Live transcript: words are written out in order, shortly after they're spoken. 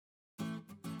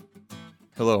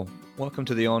Hello, welcome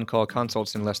to the On-Call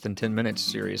Consults in Less Than 10 Minutes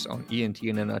series on ENT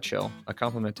in a Nutshell, a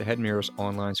complement to HeadMirror's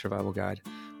online survival guide.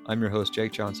 I'm your host,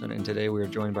 Jake Johnson, and today we are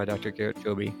joined by Dr. Garrett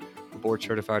Joby, a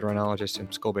board-certified rhinologist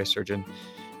and skull-base surgeon.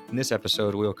 In this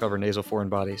episode, we will cover nasal foreign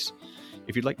bodies.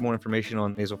 If you'd like more information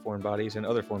on nasal foreign bodies and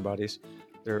other foreign bodies,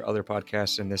 there are other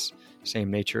podcasts in this same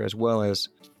nature, as well as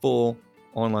full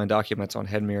online documents on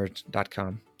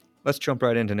headmirror.com. Let's jump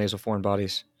right into nasal foreign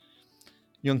bodies.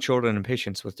 Young children and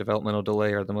patients with developmental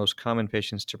delay are the most common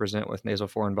patients to present with nasal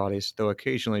foreign bodies, though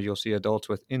occasionally you'll see adults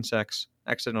with insects,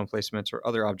 accidental placements, or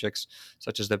other objects,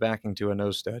 such as the backing to a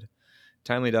nose stud.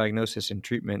 Timely diagnosis and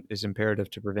treatment is imperative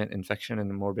to prevent infection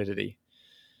and morbidity.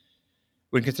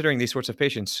 When considering these sorts of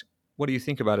patients, what do you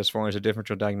think about as far as a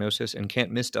differential diagnosis and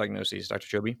can't miss diagnoses, Dr.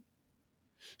 Joby?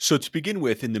 So to begin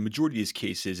with, in the majority of these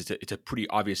cases, it's a pretty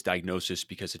obvious diagnosis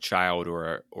because a child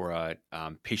or a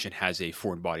patient has a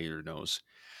foreign body in their nose.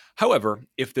 However,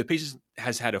 if the patient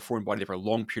has had a foreign body there for a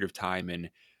long period of time and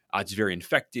it's very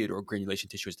infected or granulation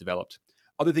tissue has developed,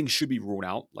 other things should be ruled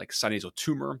out, like sinonasal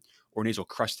tumor or nasal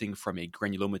crusting from a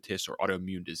granulomatous or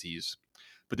autoimmune disease.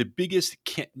 But the biggest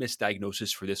can't miss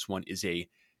diagnosis for this one is a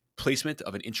placement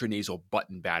of an intranasal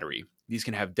button battery. These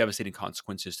can have devastating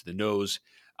consequences to the nose,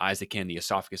 as they can the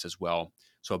esophagus as well.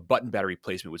 So a button battery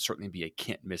placement would certainly be a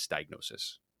can't miss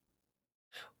diagnosis.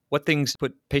 What things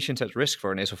put patients at risk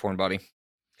for a nasal foreign body?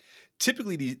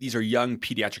 Typically, these are young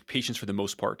pediatric patients for the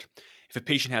most part. If a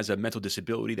patient has a mental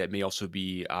disability, that may also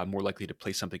be more likely to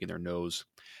place something in their nose.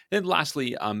 Then,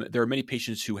 lastly, there are many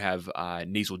patients who have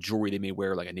nasal jewelry they may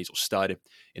wear, like a nasal stud,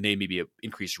 and they may be at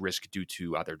increased risk due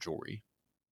to their jewelry.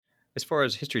 As far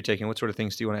as history taking, what sort of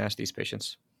things do you want to ask these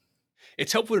patients?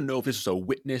 It's helpful to know if this was a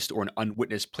witnessed or an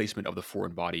unwitnessed placement of the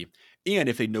foreign body, and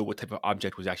if they know what type of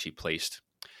object was actually placed.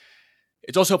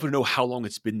 It's also helpful to know how long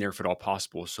it's been there if at all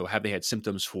possible. So, have they had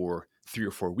symptoms for 3 or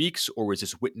 4 weeks, or was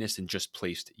this witnessed and just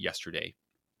placed yesterday?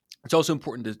 It's also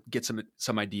important to get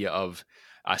some idea of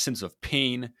symptoms of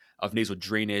pain, of nasal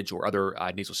drainage, or other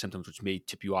nasal symptoms, which may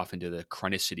tip you off into the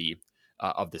chronicity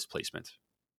of this placement.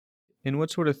 And what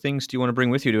sort of things do you want to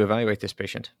bring with you to evaluate this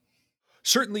patient?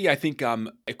 Certainly, I think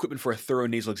equipment for a thorough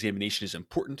nasal examination is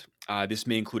important. This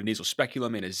may include a nasal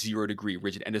speculum and a 0-degree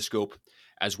rigid endoscope,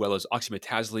 as well as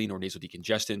oxymetazoline or nasal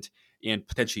decongestant, and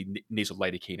potentially nasal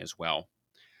lidocaine as well.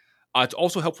 It's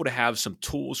also helpful to have some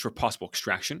tools for possible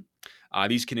extraction.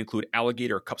 These can include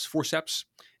alligator or cups forceps,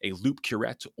 a loop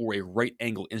curette, or a right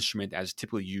angle instrument as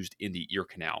typically used in the ear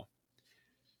canal.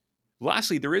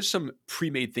 Lastly, there is some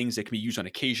pre-made things that can be used on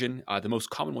occasion. The most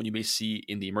common one you may see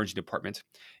in the emergency department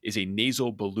is a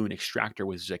nasal balloon extractor,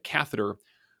 which is a catheter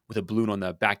with a balloon on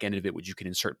the back end of it, which you can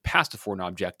insert past a foreign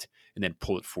object and then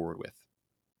pull it forward with.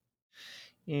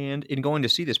 And in going to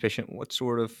see this patient, what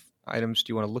sort of items do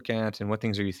you want to look at and what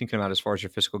things are you thinking about as far as your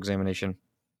physical examination?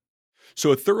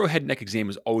 So a thorough head and neck exam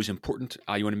is always important.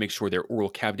 You want to make sure their oral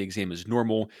cavity exam is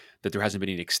normal, that there hasn't been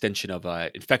any extension of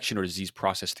infection or disease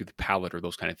process through the palate or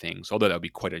those kind of things, although that would be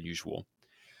quite unusual.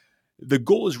 The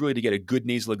goal is really to get a good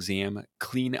nasal exam,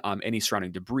 clean any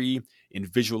surrounding debris,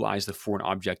 and visualize the foreign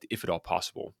object if at all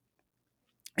possible.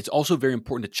 It's also very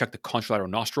important to check the contralateral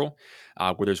nostril.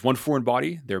 Where there's one foreign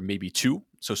body, there may be two,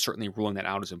 so certainly ruling that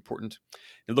out is important.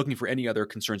 And looking for any other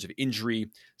concerns of injury,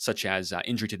 such as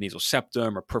injury to the nasal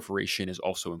septum or perforation, is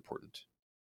also important.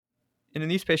 And in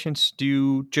these patients, do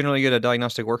you generally get a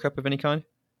diagnostic workup of any kind?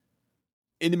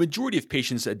 In the majority of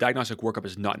patients, a diagnostic workup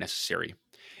is not necessary.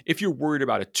 If you're worried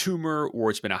about a tumor or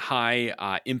it's been a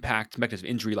high impact mechanism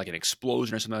of injury, like an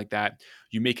explosion or something like that,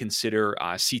 you may consider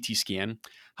a CT scan.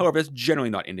 However, that's generally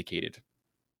not indicated.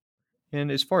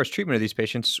 And as far as treatment of these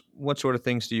patients, what sort of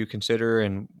things do you consider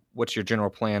and what's your general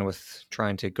plan with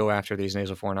trying to go after these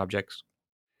nasal foreign objects?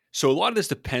 So a lot of this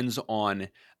depends on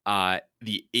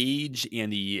the age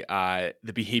and the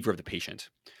behavior of the patient.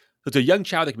 So it's a young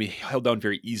child that can be held down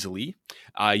very easily. You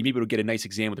may be able to get a nice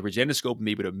exam with a rigid endoscope, and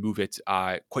be able to move it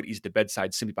quite easy to the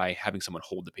bedside simply by having someone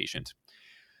hold the patient.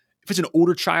 If it's an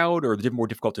older child or more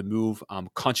difficult to move,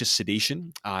 conscious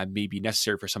sedation may be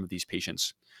necessary for some of these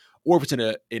patients. Or if it's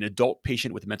an adult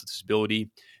patient with a mental disability,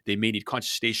 they may need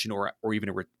conscious sedation or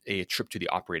even a trip to the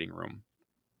operating room.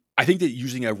 I think that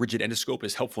using a rigid endoscope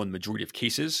is helpful in the majority of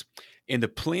cases, and the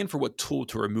plan for what tool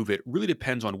to remove it really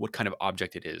depends on what kind of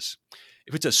object it is.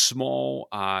 If it's a small,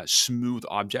 smooth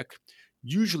object,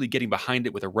 usually getting behind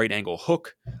it with a right angle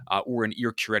hook or an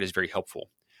ear curette is very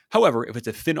helpful. However, if it's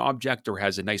a thin object or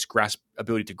has a nice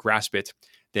ability to grasp it,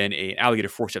 then an alligator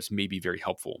forceps may be very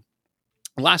helpful.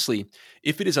 Lastly,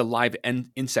 if it is a live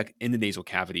insect in the nasal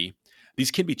cavity,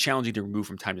 these can be challenging to remove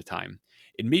from time to time.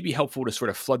 it may be helpful to sort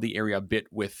of flood the area a bit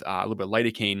with a little bit of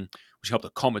lidocaine, which can help to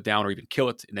calm it down or even kill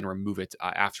it, and then remove it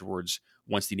afterwards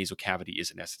once the nasal cavity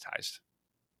is anesthetized.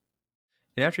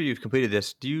 And after you've completed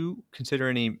this, do you consider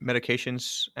any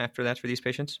medications after that for these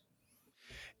patients?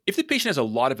 If the patient has a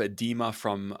lot of edema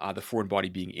from the foreign body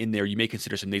being in there, you may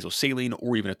consider some nasal saline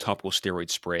or even a topical steroid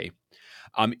spray.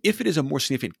 If it is a more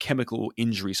significant chemical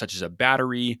injury, such as a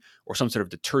battery or some sort of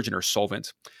detergent or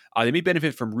solvent, they may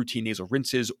benefit from routine nasal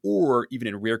rinses or even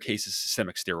in rare cases,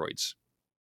 systemic steroids.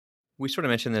 We sort of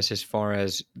mentioned this as far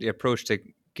as the approach to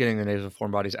getting the nasal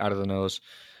foreign bodies out of the nose,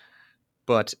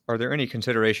 but are there any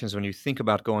considerations when you think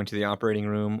about going to the operating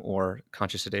room or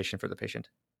conscious sedation for the patient?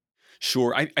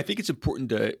 Sure. I think it's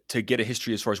important to get a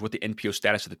history as far as what the NPO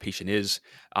status of the patient is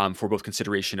for both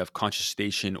consideration of conscious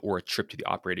sedation or a trip to the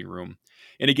operating room.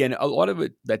 And again, a lot of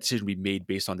that decision will be made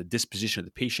based on the disposition of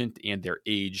the patient and their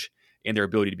age and their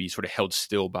ability to be sort of held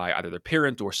still by either their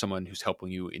parent or someone who's helping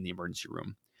you in the emergency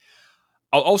room.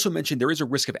 I'll also mention there is a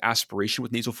risk of aspiration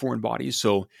with nasal foreign bodies.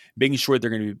 So making sure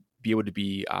they're going to be able to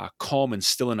be calm and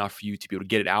still enough for you to be able to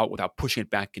get it out without pushing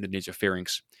it back into the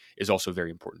nasopharynx is also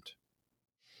very important.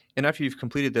 And after you've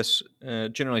completed this,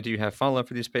 generally, do you have follow up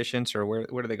for these patients, or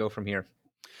where do they go from here?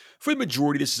 For the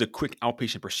majority, this is a quick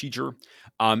outpatient procedure.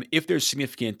 If there's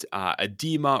significant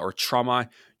edema or trauma,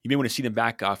 you may want to see them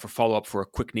back for follow up for a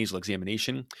quick nasal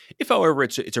examination. If, however,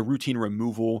 it's a routine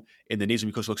removal and the nasal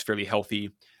mucosa looks fairly healthy,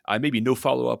 maybe no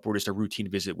follow up or just a routine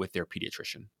visit with their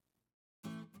pediatrician.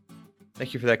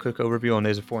 Thank you for that quick overview on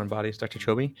nasal foreign bodies, Dr.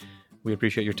 Chobe. We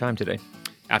appreciate your time today.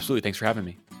 Absolutely. Thanks for having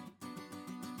me.